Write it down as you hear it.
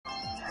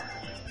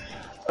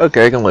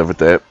Okay, I can live with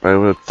that. I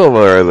would still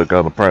rather look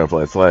on the private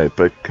last night,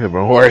 but could have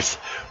been worse.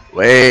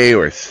 Way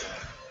worse.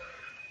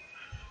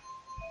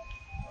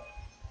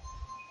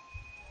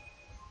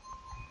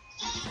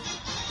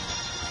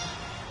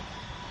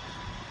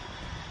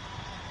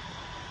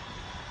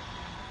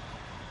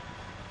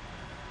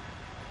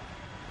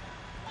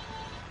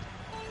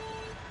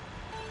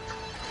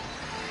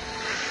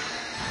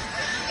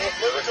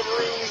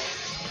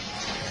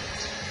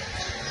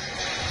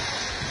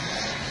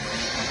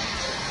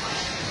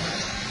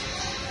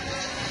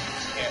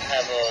 Can't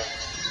have a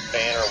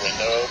fan or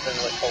window open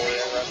with cold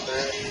air run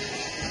through it.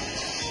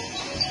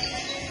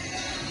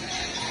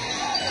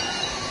 I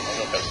don't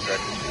know if that's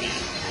directly to me.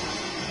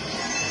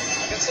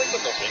 I can sleep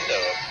with the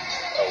window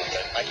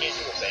open. I can't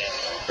do a fan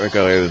though. I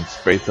go ahead and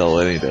space hell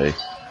any day.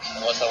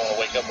 Unless I want to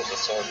wake up with a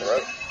sore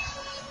throat.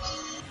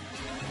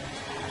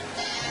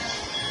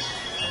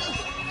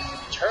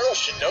 Eternal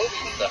Shinobi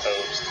with the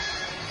host.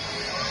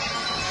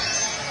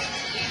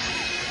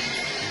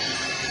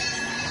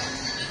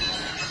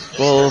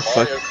 Well,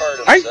 fuck.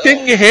 I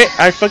didn't get hit.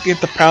 I fucking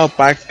hit the power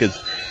box because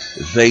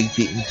they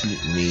didn't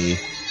beat me.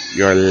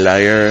 You're a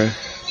liar.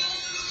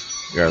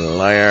 You're a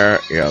liar.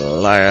 You're a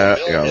liar.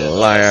 You're a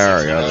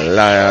liar. You're a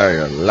liar.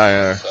 You're a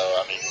liar. So,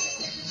 I mean,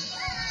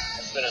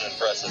 it's been an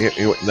impressive.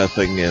 You went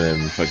nothing in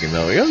and fucking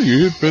no. Oh,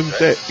 you did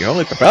that. You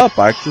only hit the power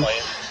boxes.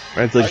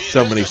 There's like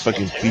so many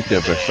fucking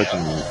people, but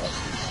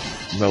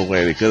fucking no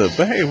way they could have.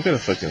 But hey, we're gonna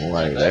fucking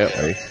lie that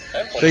way.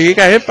 So you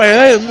got hit by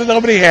that and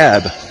nobody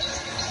had.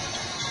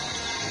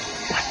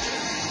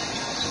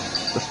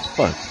 What the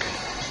fuck?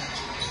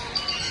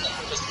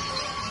 Just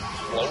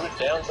floated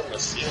down from the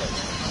ceiling.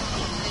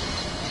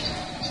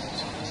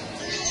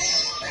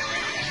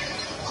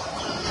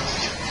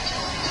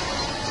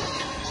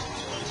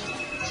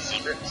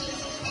 Secret.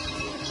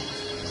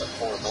 The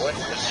poor boy.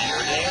 Was your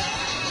dam?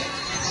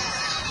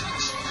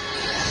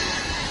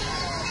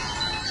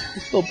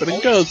 It's open in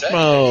ghost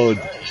mode.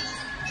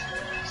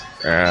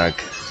 Ugh.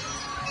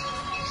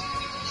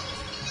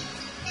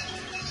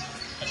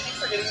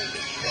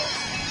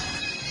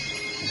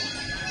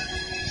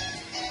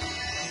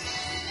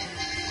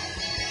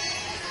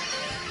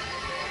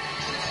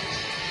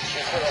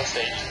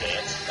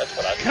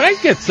 Can I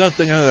get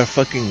something out of the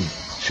fucking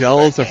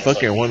shells or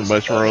fucking one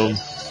mushroom?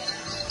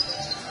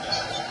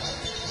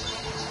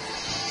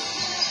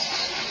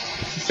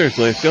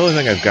 Seriously, it's the only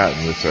thing I've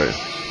gotten this way.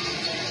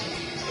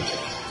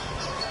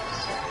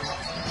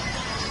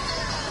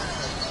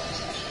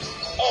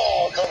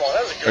 Oh, come on,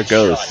 that was a good It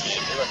goes.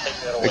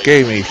 shot. It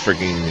gave me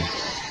freaking.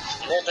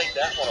 You won't take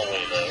that one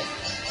away, though.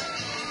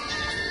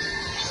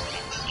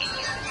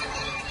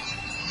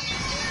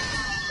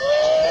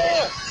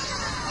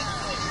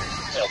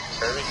 Help,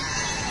 Kirby.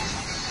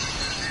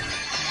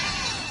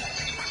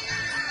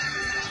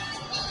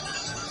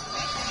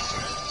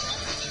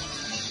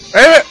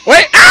 Wait!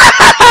 Wait!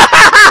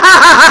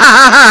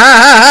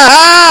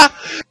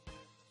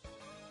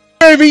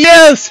 Baby,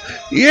 yes!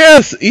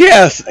 Yes!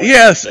 Yes!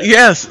 Yes!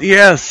 Yes!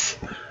 Yes!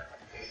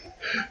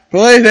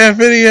 Play that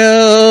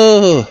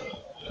video!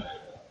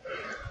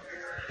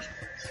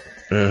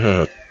 I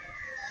don't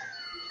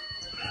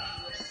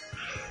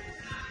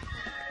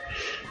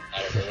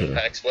know what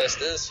PAX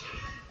West is.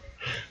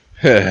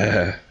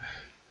 New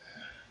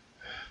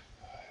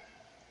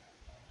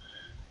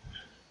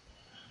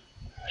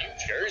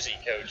Jersey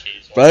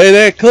coaches. Play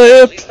that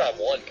clip! At least not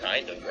one,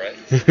 kind of, right?